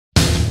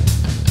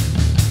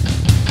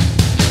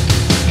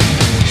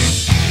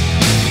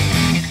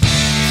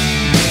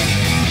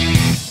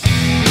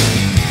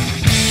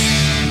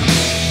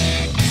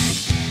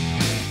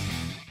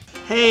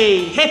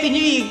Hey, Happy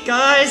New Year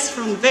guys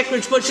from the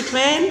Backridge Butcher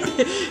Clan.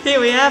 Here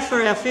we are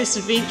for our first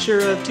adventure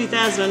of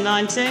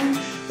 2019.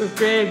 We've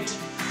grabbed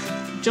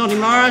Johnny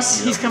Morris,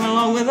 yep. He's coming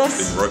along with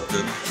us. Been roped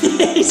in.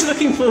 He's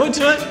looking forward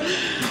to it.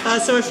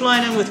 So we're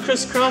flying in with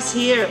Chris Cross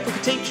here at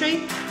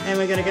Puketetri, and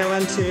we're going to go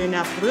into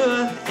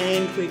Ngaruroro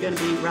and we're going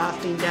to be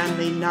rafting down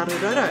the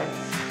Ngaruroro.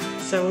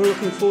 So we're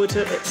looking forward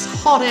to it. It's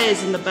hot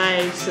as in the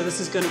bay, so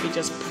this is going to be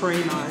just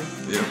primo.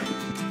 Yep.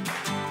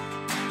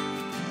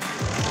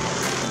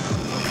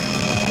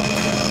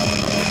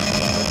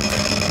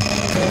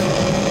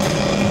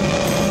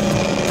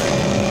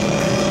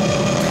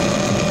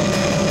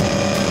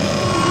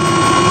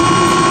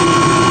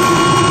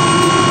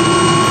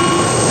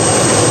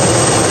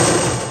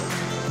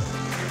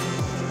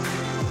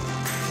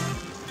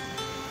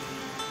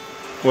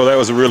 Well, that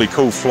was a really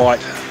cool flight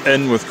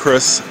in with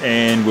Chris,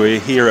 and we're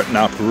here at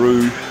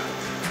Ngaruroro.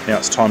 Now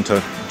it's time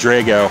to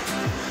drag our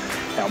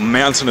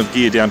mountain of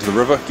gear down to the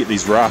river, get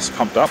these rafts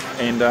pumped up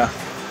and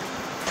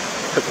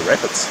hit the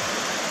rapids.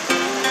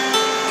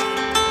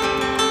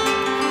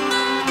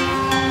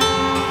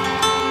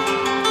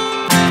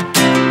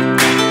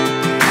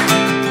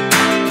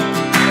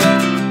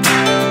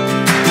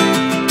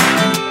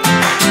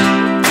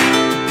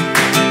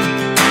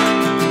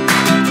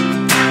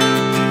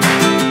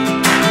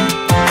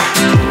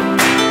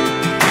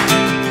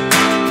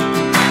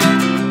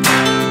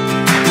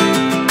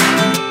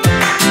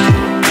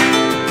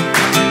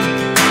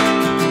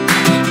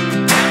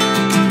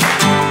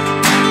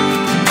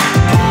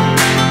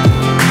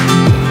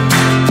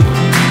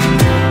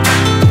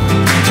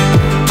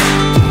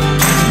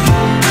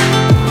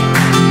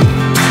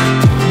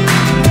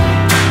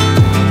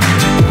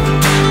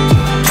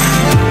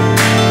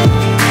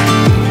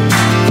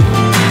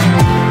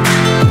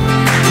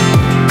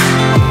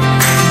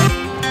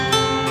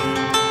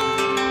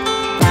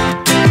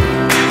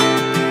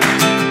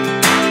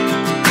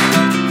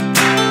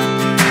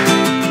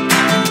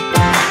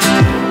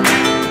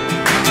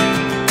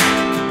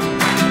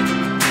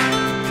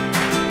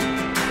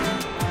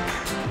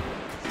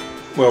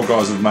 Well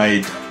guys, we've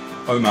made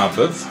Omar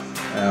Biv,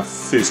 our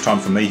first time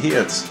for me here.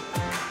 It's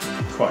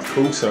quite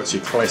cool, so it's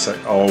your classic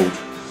old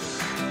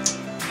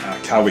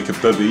Kaweka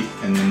bivvy,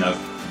 and then they've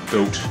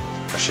built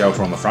a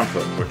shelter on the front of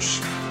it,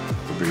 which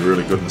will be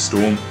really good in the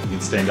storm. You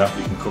can stand up,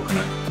 you can cook in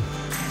it,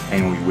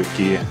 hang all your wet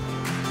gear.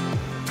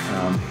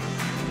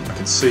 I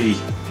can see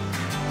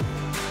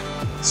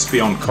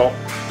Spion Cop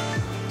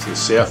to the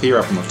south here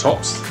up on the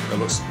tops. It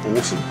looks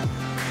awesome.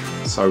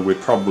 So we're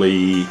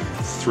probably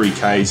 3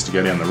 k's to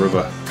go down the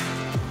river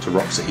to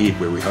Rocks Ahead,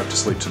 where we hope to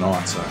sleep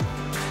tonight. So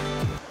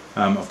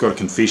I've got a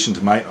confession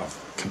to make. I've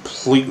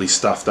completely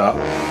stuffed up.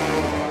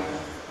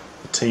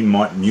 The team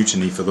might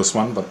mutiny for this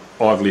one, but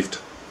I've left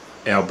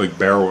our big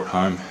barrel at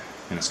home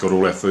and it's got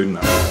all our food in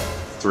it.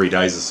 3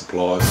 days of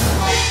supplies.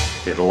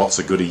 Had lots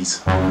of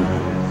goodies.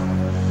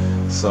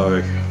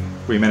 So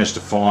we managed to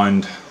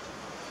find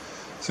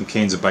some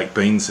cans of baked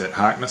beans at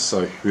Harkness,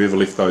 so whoever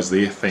left those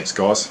there, thanks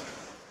guys.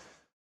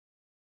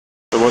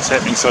 So what's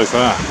happening so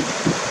far?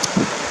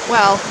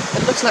 Well,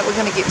 it looks like we're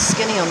going to get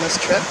skinny on this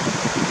trip.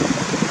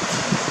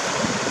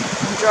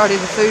 The majority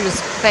of the food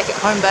is back at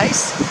home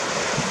base.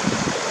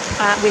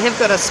 We have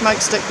got a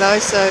smoke stick though,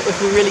 so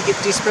if we really get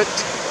desperate,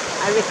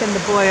 I reckon the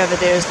boy over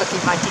there is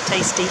looking mighty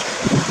tasty.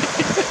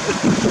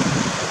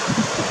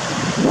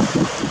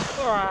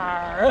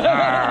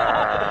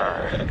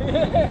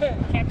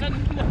 Captain.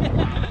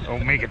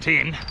 Omega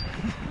 10.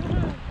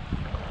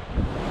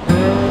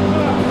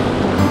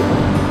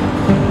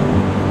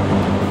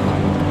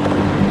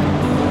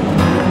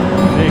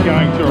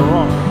 Going to a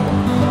rock.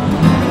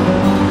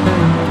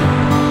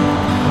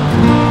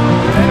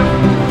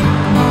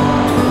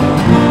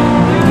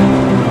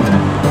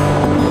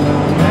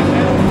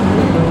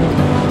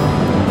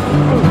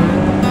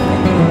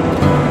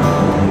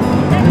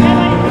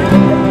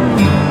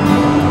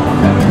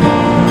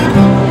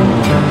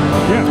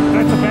 Yeah,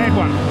 that's a bad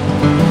one.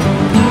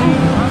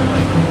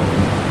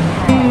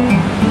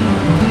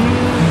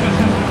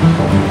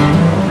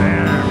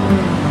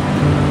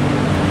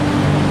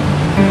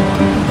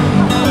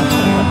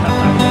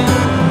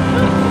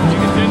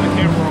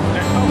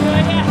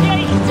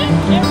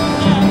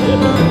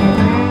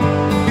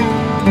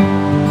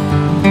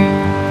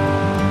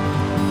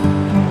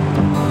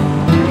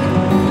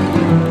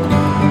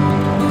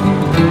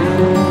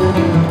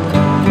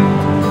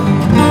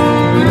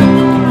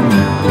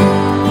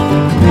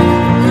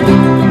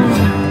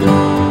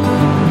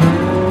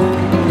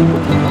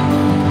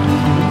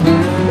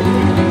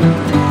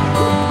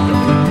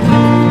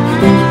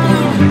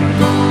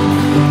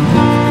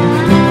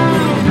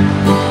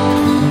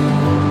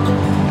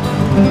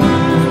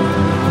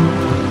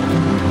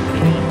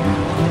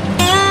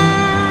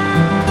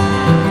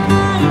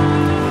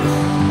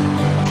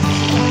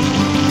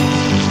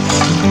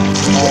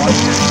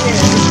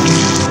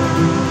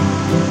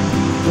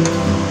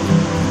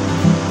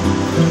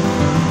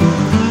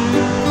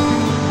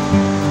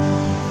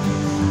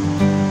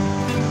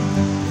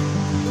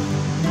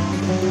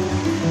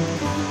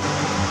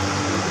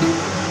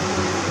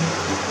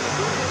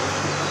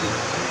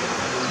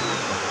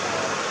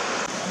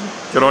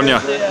 Good on ya.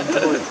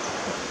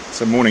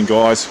 So morning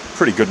guys,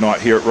 pretty good night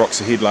here at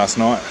Rocks Ahead last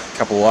night. A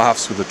couple of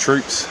laughs with the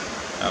troops.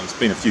 There's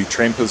been a few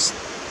trampers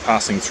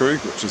passing through,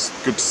 which is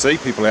good to see,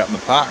 people out in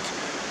the park.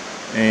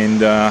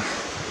 And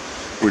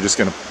we're just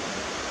going to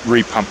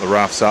re-pump the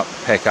rafts up,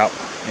 pack up,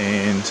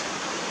 and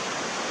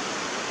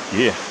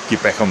yeah,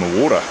 get back on the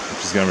water,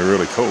 which is going to be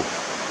really cool.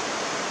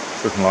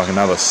 It's looking like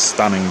another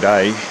stunning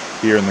day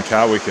here in the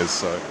Kawekas.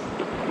 So.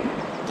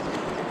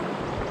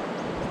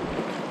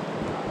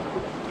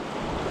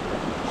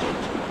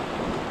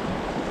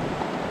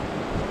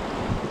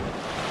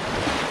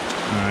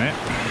 Alright.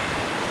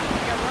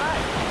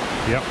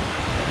 Yep.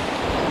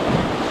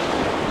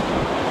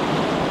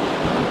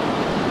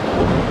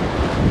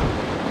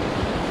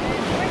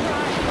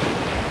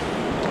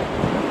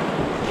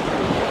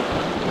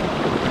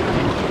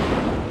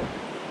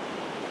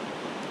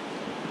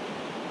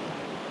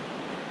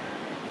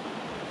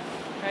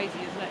 Crazy,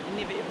 isn't it? You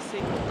never ever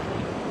see.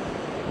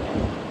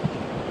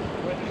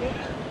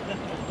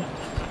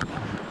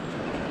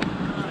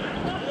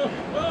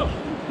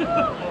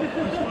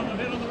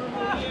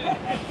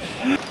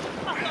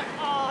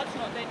 Oh, it's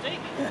not that deep.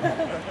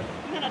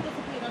 And then I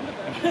disappeared under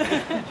there.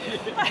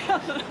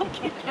 I'll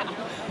get down.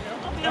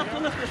 I'll be able to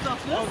lift this off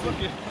this. I was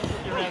looking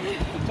around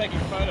taking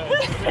photos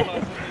and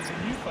realised that there's a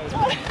new photo.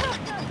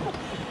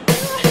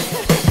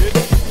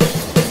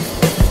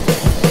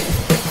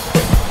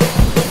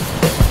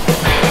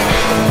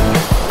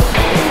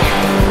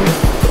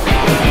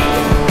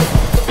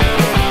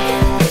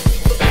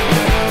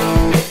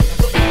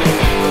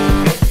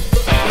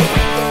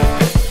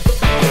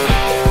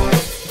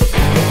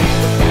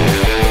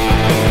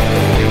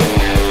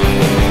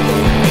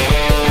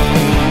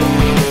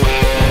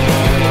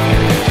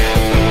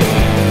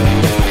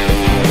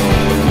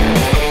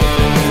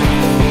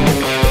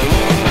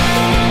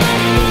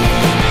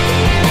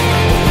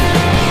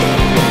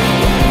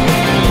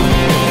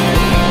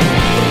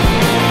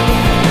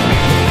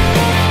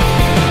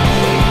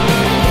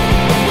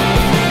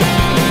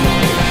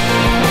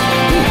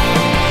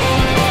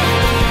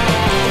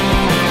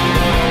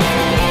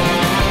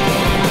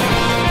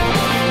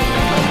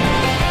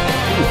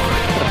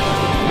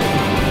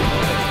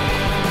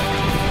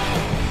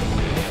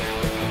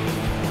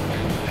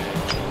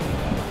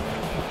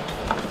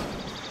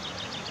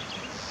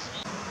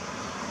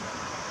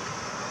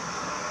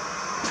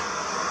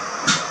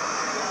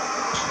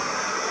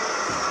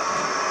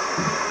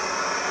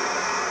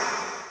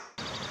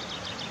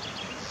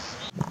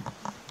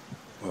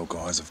 Well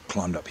guys, I've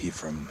climbed up here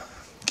from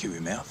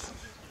Kiwi Mouth,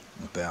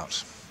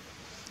 about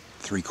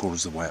 3/4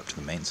 of the way up to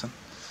the Manson,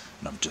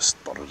 and I've just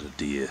spotted a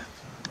deer.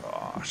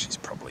 Oh, she's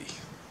probably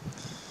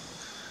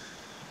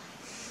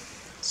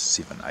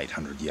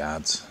 700-800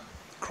 yards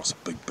across a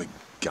big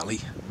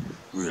gully.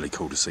 Really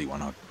cool to see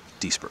one. I'm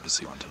desperate to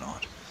see one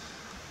tonight.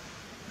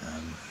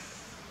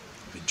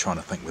 I've been trying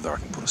to think whether I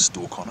can put a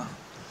stalk on her,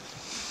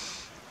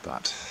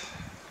 but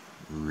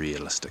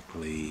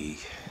realistically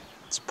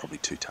it's probably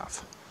too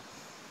tough.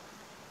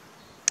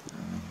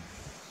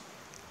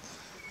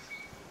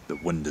 The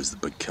wind is the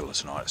big killer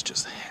tonight. It's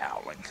just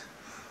howling.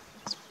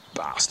 It's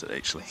bastard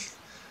actually.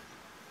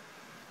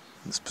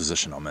 This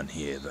position I'm in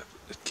here, that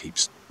it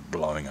keeps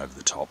blowing over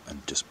the top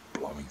and just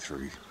blowing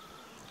through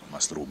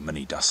almost little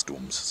mini dust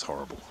storms. It's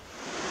horrible.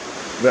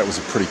 That was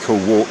a pretty cool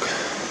walk.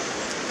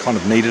 Kind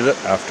of needed it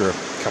after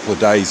a couple of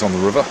days on the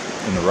river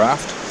in the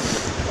raft.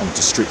 I wanted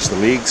to stretch the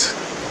legs,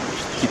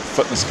 keep the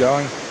fitness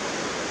going.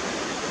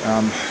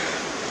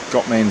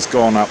 Gotman's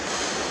gone up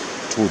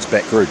towards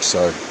Back Ridge,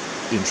 so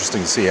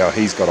interesting to see how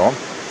he's got on.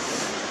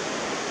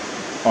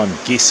 I'm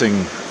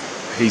guessing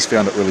he's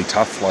found it really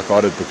tough like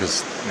I did,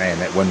 because man,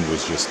 that wind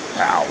was just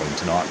howling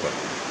tonight. But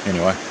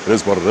anyway, it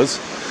is what it is.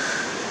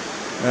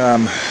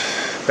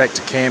 Back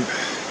to camp,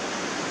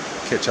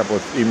 catch up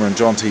with Emma and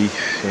Jonty,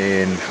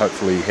 and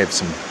hopefully have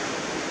some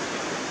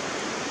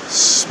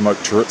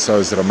smoked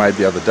chorizos that I made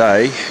the other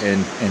day,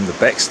 and the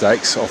back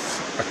steaks off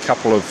a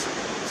couple of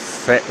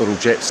fat little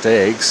Jap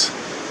stags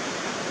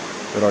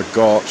that I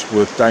got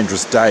with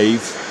Dangerous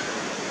Dave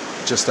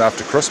just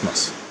after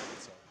Christmas.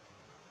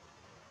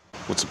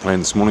 What's the plan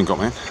this morning,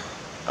 Gotman?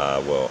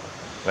 Well,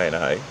 plan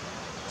A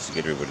is to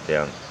get everybody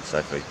down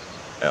safely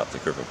out to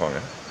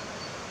Kurupakonga.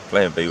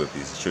 Plan B would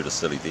be to shoot a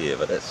silly deer,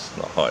 but that's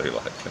not highly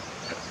likely.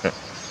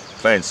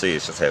 Plan C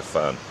is just have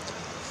fun.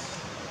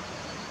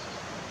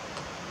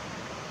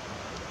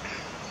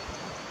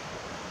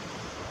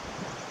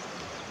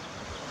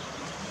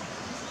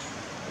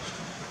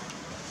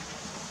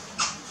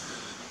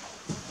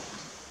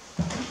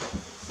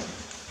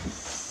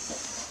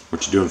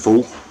 What you doing,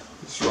 fool?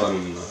 Just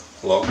running the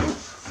log.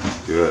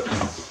 Good.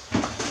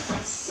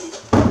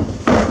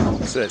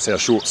 So that's our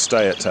short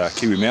stay at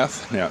Kiwi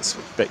Mouth. Now it's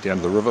back down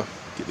to the river,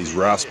 get these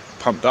rafts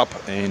pumped up,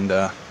 and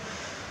head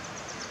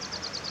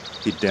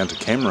down to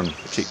Cameron,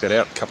 check that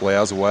out, a couple of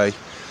hours away,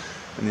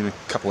 and then a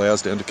couple of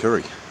hours down to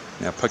Kuri.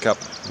 Now pick up,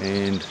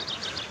 and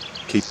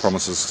Keith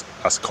promises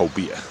us cold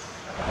beer.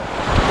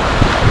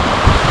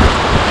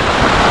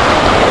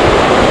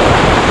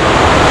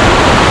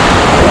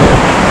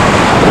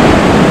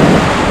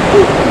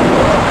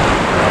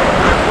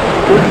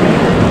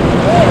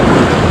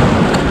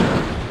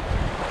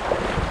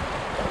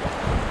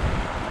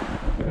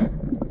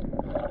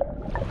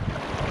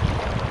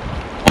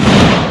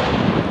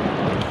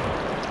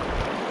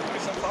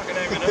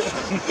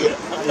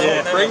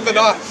 Yeah, bring the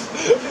knife.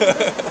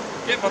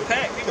 Get my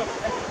pack, get my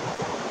pack.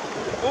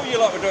 Oh, you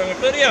like we're doing a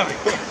video.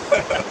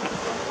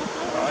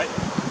 Right.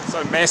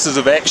 So masses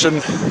of action.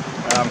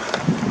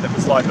 It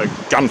was like the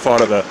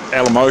gunfight at the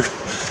Alamo.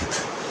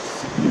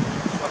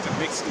 Like a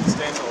Mexican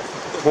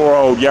standoff. Poor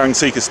old young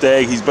seeker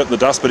stag, he's bitten the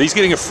dust, but he's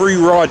getting a free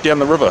ride down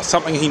the river,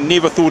 something he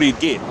never thought he'd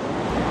get.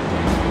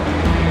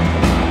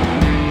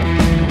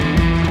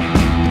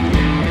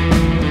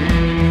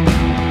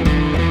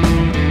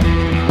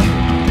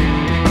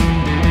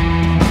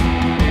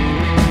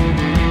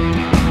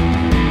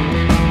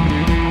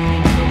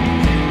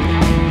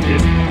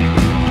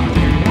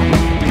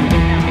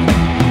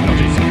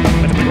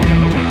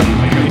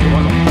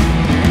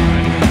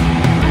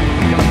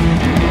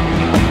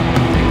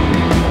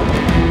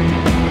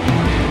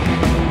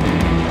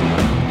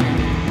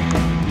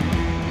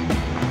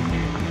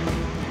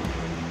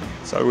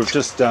 So we've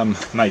just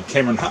made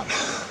Cameron Hut.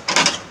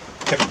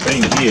 Kept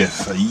being here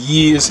for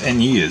years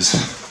and years.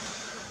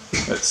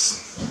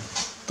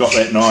 It's got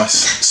that nice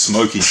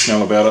smoky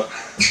smell about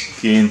it.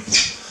 Again,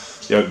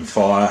 the open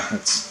fire.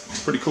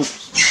 It's a pretty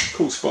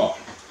cool spot.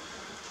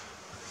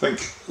 I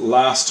think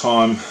last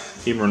time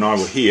Emma and I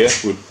were here,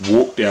 we'd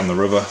walk down the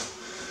river.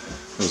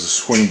 There was a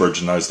swing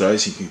bridge in those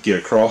days, you could get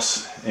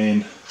across,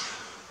 and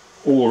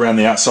all around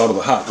the outside of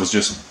the hut was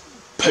just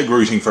pig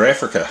rooting for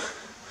Africa.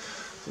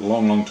 A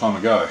long time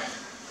ago.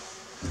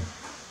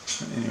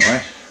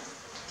 Anyway,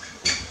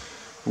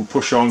 we'll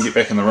push on, get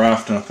back in the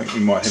raft, and I think we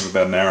might have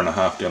about an hour and a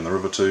half down the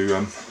river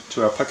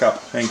to our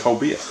pickup and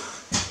cold beer.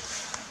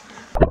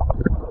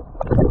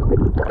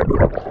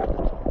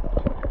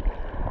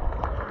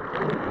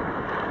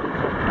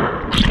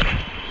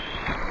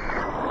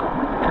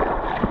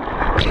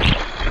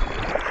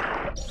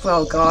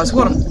 Well guys,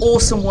 what an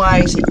awesome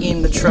way to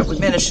end the trip. We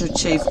managed to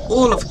achieve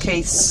all of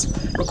Keith's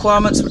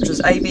requirements, which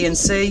was A, B and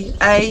C.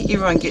 A,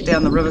 everyone get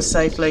down the river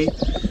safely.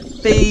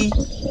 B,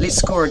 let's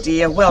score a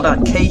deer. Well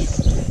done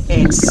Keith.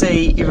 And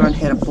C, everyone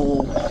had a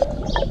ball.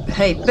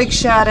 Hey, big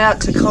shout out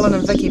to Colin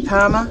and Vicky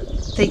Palmer.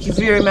 Thank you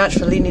very much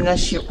for lending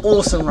us your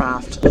awesome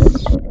raft.